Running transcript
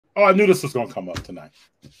Oh, I knew this was going to come up tonight.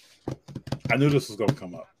 I knew this was going to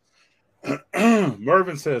come up.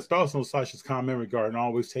 Mervin says, thoughts on Sasha's comment regarding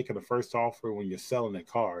always taking the first offer when you're selling a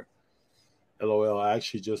card. LOL, I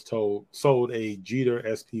actually just sold a Jeter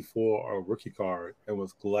SP4 or rookie card and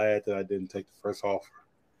was glad that I didn't take the first offer.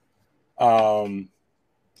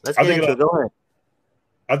 Let's get into it. Go ahead.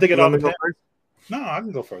 I think it all depends. No, I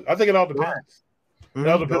can go first. I think it all depends. It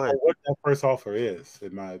all depends on what that first offer is,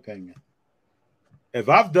 in my opinion. If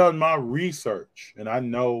I've done my research and I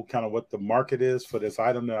know kind of what the market is for this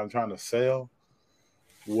item that I'm trying to sell,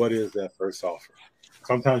 what is that first offer?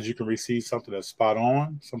 Sometimes you can receive something that's spot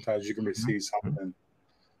on. Sometimes you can receive something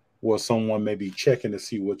where someone may be checking to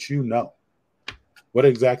see what you know. What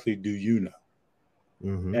exactly do you know?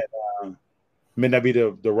 Mm-hmm. And may not be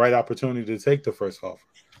the right opportunity to take the first offer.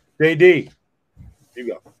 JD, you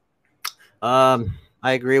go.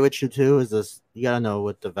 I agree with you too. Is this you gotta know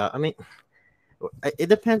what the value? I mean, it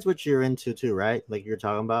depends what you're into too, right? Like you're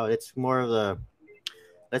talking about. It's more of the.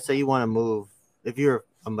 Let's say you want to move. If you're,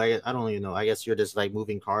 I don't even know. I guess you're just like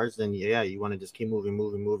moving cars. Then yeah, you want to just keep moving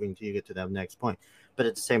until you get to that next point. But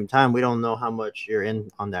at the same time, we don't know how much you're in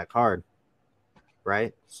on that card,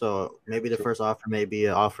 right? So maybe the first offer may be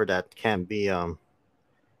an offer that can't be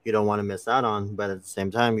you don't want to miss out on. But at the same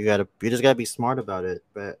time, you just gotta be smart about it.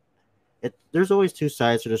 But there's always two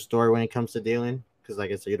sides to the story when it comes to dealing, because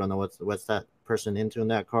like I said, you don't know what's that person into in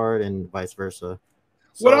that card and vice versa.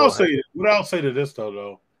 So, what I'll say to this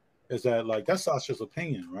though is that like that's Sasha's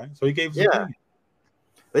opinion, right? So he gave his opinion.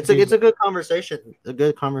 It's a good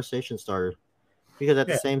conversation starter, because at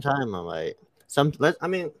the same time I'm like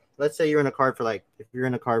let's say you're in a card for like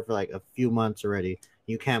a few months already,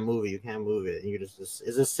 you can't move it, and you're just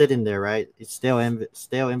it's just sitting there, right? It's stale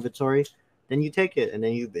inventory. Then you take it, and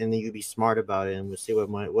then you be smart about it, and we'll see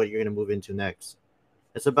what you're gonna move into next.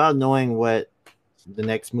 It's about knowing what the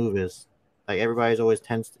next move is. Like everybody's always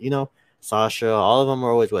Sasha, all of them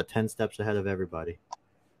are always 10 steps ahead of everybody.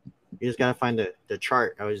 You just gotta find the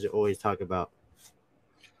chart I always talk about.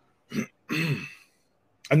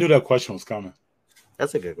 I knew that question was coming.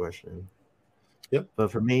 That's a good question. Yep.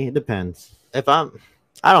 But for me, it depends. I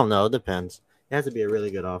don't know. It depends. It has to be a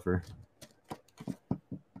really good offer.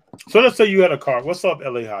 So let's say you had a card. What's up,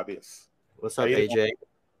 LA Hobbyists? What's up, AJ?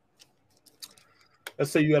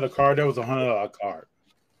 Let's say you had a card that was $100 card.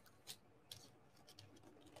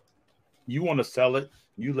 You want to sell it?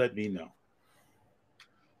 You let me know.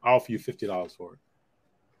 I'll offer you $50 for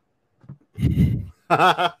it.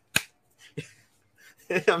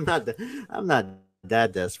 I'm not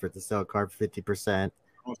that desperate to sell a card for 50%.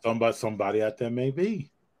 Somebody out there may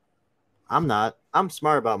be. I'm not. I'm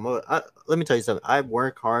smart about let me tell you something. I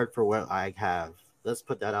work hard for what I have. Let's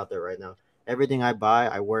put that out there right now. Everything I buy,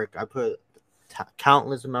 I put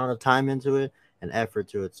countless amount of time into it and effort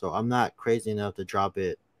to it. So I'm not crazy enough to drop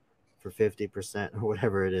it for 50% or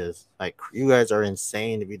whatever it is. Like, you guys are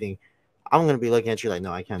insane if you think I'm gonna be looking at you like,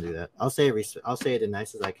 no, I can't do that. I'll say it the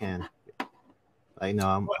nicest I can. Like,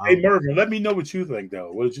 no, Hey Mervin, let me know what you think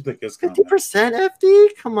though. What did you think it's 50%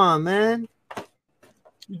 FD? Come on, man.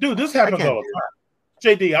 Dude, this happens all the time.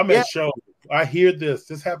 JD, I'm at shows. I hear this.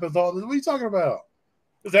 This happens all the time. What are you talking about?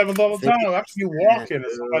 This happens all the time. After you walking and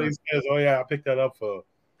somebody says, "Oh yeah, I picked that up for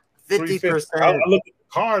 50%." I look at the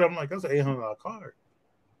card. I'm like, that's an $800 card.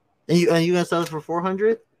 And you gonna sell it for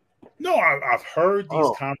 400? No, I've heard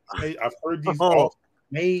these conversations. I've heard these offers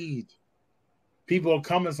made. People are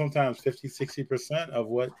coming sometimes 50, 60% of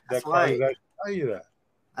what that card is actually valued at.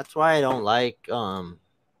 That's why I don't like.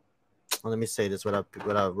 Let me say this without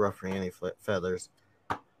ruffling any feathers.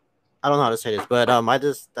 I don't know how to say this, but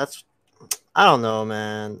I don't know,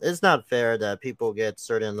 man. It's not fair that people get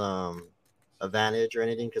certain advantage or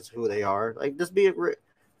anything because who they are. Like, just be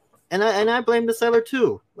and I blame the seller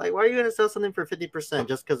too. Like, why are you gonna sell something for 50%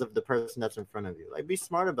 just because of the person that's in front of you? Like, be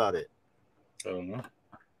smart about it. I don't know.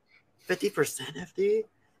 50% FD.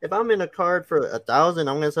 If I'm in a card for 1,000,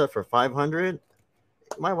 I'm gonna sell it for 500.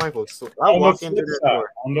 My wife will. I'll walk into that door.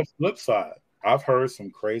 On the flip side, I've heard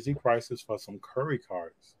some crazy prices for some Curry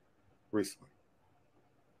cards recently.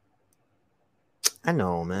 I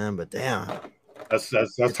know, man, but damn. Let's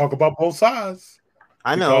talk about both sides.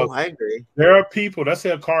 I know, I agree. There are people that say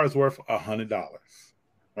a car is worth $100,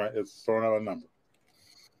 right? It's throwing out a number.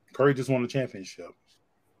 Curry just won the championship.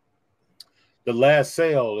 The last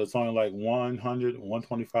sale is only like 100,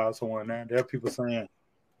 125, somewhere in there. There are people saying,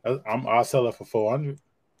 I'll sell it for 400.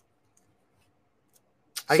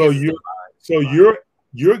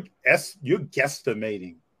 You're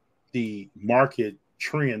guesstimating the market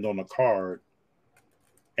trend on the card,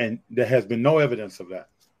 and there has been no evidence of that.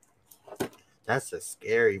 That's the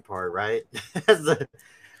scary part, right?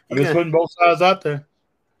 I'm just putting both sides out there.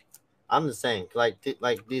 I'm just saying, like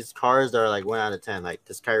these cars that are like 1 out of 10, like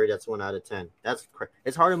this Kyrie that's 1 out of 10.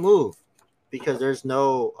 It's hard to move because there's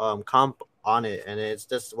no comp on it, and it's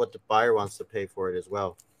just what the buyer wants to pay for it as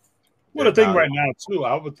well. Well, the thing right now too,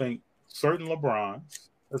 I would think certain LeBrons.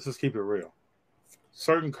 Let's just keep it real.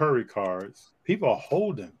 Certain Curry cards, people are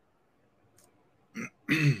holding.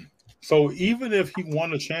 So even if he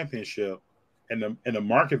won a championship and the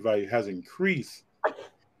market value has increased,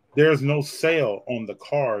 there's no sale on the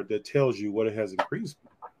card that tells you what it has increased.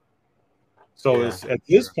 So it's at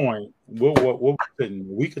this point, what a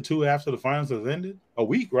week or two after the finals has ended? A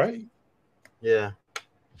week, right? Yeah.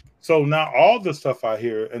 So now all the stuff I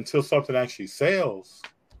hear until something actually sells,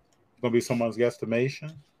 it's gonna be someone's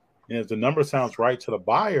guesstimation. And if the number sounds right to the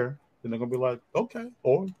buyer, then they're gonna be like, okay,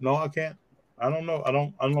 or no, I can't. I don't know. I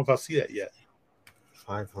don't know if I see that yet.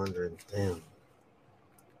 500. Damn.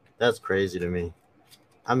 That's crazy to me.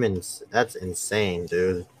 I mean, that's insane,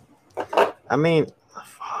 dude. I mean,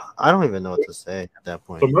 I don't even know what to say at that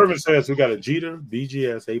point. So Mervin says we got a Jeter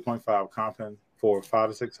BGS 8.5 comping for 500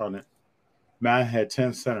 to 600. Mine had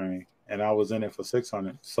 10 centering, and I was in it for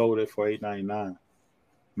 600. Sold it for $899.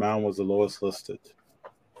 Mine was the lowest listed.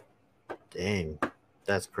 Dang,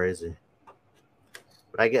 that's crazy.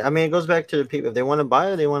 But I mean, it goes back to the people. If they want to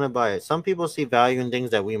buy it, they want to buy it. Some people see value in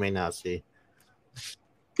things that we may not see.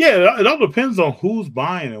 Yeah, it all depends on who's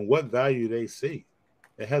buying and what value they see.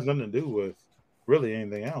 It has nothing to do with really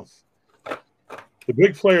anything else. The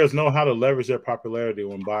big players know how to leverage their popularity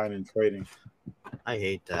when buying and trading. I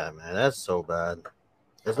hate that, man. That's so bad.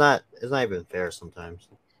 It's not even fair sometimes.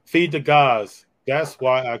 Feed the guys. That's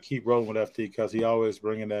why I keep rolling with FD, because he always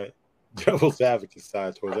bringing that devil's advocate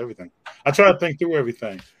side towards everything. I try to think through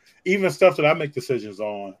everything. Even stuff that I make decisions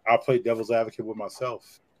on, I play devil's advocate with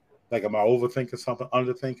myself. Like, am I overthinking something,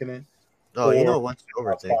 underthinking it? Oh, once you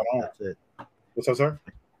overthink, that's it. What's up, sir?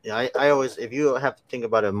 Yeah, I always, if you have to think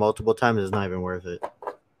about it multiple times, it's not even worth it.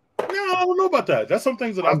 No, I don't know about that. That's some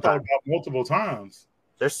things that I've thought about multiple times.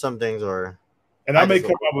 There's some things where... And I may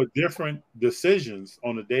come up with different decisions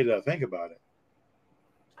on the day that I think about it.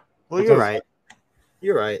 Well, you're right.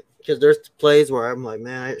 You're right. Because there's plays where I'm like,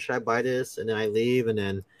 man, should I buy this? And then I leave, and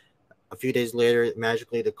then a few days later,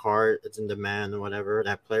 magically the card is in demand or whatever.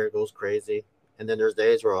 That player goes crazy. And then there's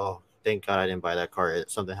days where, oh, thank God I didn't buy that card.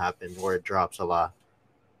 Something happened where it drops a lot.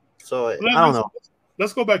 So I don't know.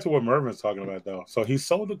 Let's go back to what Mervin's talking about, though. So he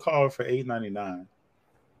sold the card for $899.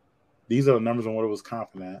 These are the numbers on what it was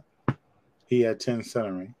comping at. He had 10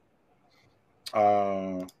 centering.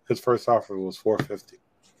 His first offer was $450.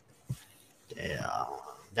 Yeah,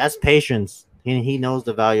 that's patience. He knows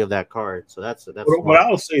the value of that card, so that's. What I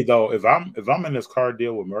will say though, if I'm in this card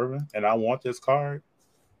deal with Mervin and I want this card,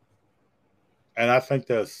 and I think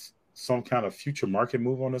there's some kind of future market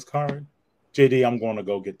move on this card, JD, I'm going to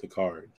go get the card.